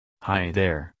Hi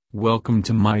there, welcome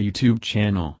to my YouTube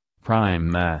channel, Prime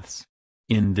Maths.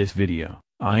 In this video,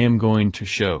 I am going to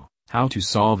show how to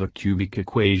solve a cubic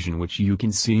equation which you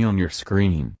can see on your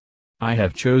screen. I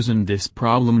have chosen this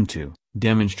problem to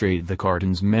demonstrate the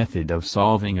Cardan's method of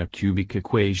solving a cubic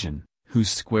equation,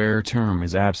 whose square term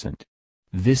is absent.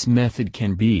 This method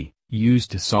can be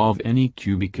used to solve any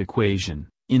cubic equation,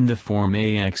 in the form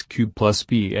ax cubed plus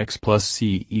bx plus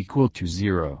c equal to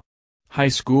 0. High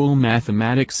school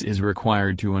mathematics is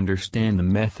required to understand the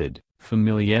method.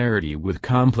 Familiarity with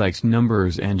complex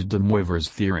numbers and de Moivre's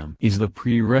theorem is the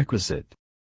prerequisite.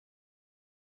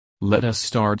 Let us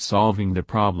start solving the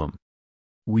problem.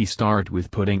 We start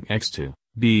with putting x to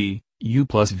be u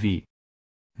plus v.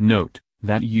 Note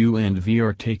that u and v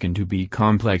are taken to be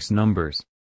complex numbers.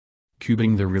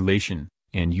 Cubing the relation,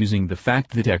 and using the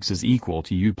fact that x is equal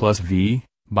to u plus v,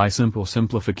 by simple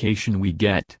simplification we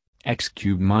get x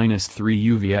cubed minus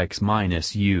 3uvx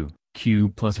minus u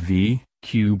cubed plus v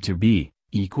cubed to be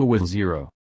equal with 0.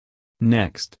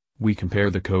 Next, we compare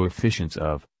the coefficients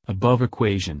of above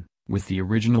equation with the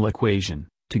original equation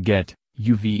to get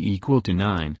uv equal to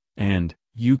 9 and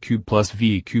u cubed plus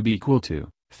v cubed equal to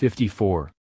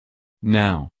 54.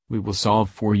 Now, we will solve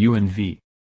for u and v.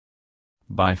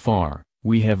 By far,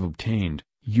 we have obtained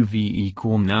uv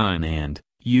equal 9 and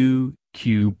u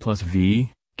cubed plus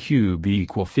v cube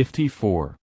equal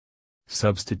 54.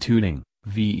 Substituting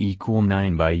v equal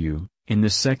 9 by u, in the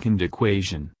second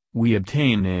equation, we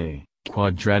obtain a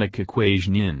quadratic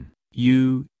equation in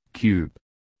u cube.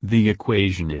 The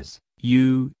equation is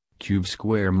u cube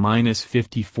square minus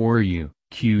 54u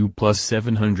cube plus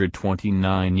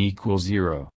 729 equals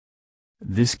 0.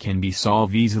 This can be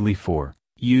solved easily for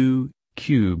u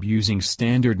cube using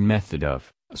standard method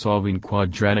of solving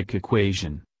quadratic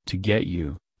equation, to get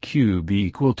u cube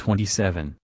equal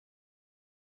 27.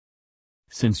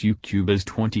 Since u cube is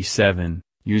 27,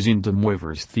 using de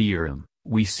Moivre's theorem,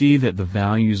 we see that the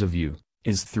values of u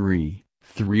is 3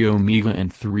 omega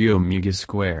and 3 omega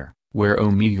square, where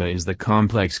omega is the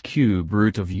complex cube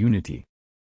root of unity.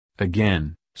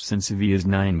 Again, since v is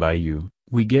 9 by u,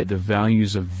 we get the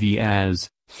values of v as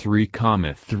 3,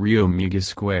 3 omega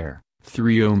square,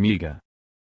 3 omega.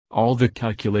 All the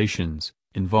calculations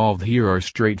involved here are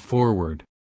straightforward.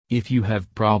 If you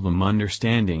have problem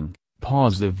understanding,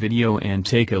 pause the video and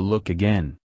take a look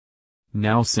again.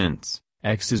 Now since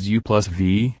x is u plus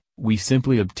v, we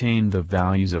simply obtain the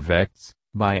values of x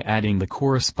by adding the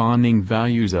corresponding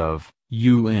values of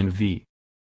u and v.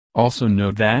 Also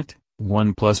note that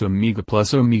 1 plus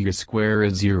omega square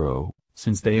is 0,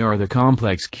 since they are the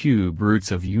complex cube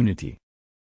roots of unity.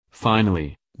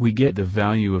 Finally, we get the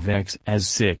value of x as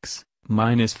 6,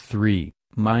 minus 3,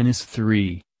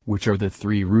 which are the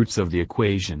three roots of the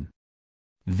equation.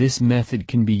 This method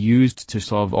can be used to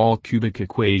solve all cubic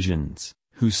equations,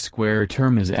 whose square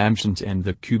term is absent and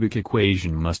the cubic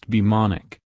equation must be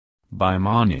monic. By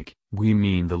monic, we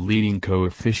mean the leading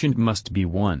coefficient must be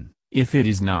 1, if it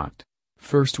is not,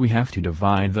 first we have to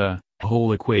divide the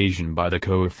whole equation by the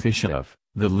coefficient of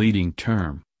the leading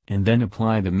term, and then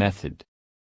apply the method.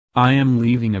 I am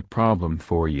leaving a problem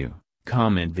for you,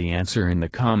 comment the answer in the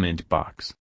comment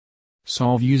box.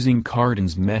 Solve using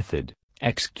Cardan's method,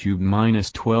 x cubed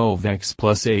minus 12x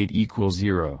plus 8 equals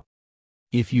 0.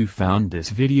 If you found this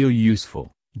video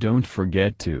useful, don't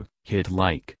forget to hit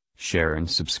like, share and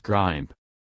subscribe.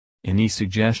 Any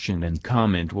suggestion and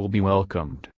comment will be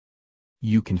welcomed.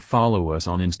 You can follow us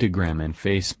on Instagram and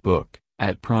Facebook,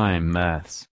 at Prime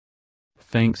Maths.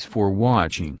 Thanks for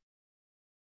watching.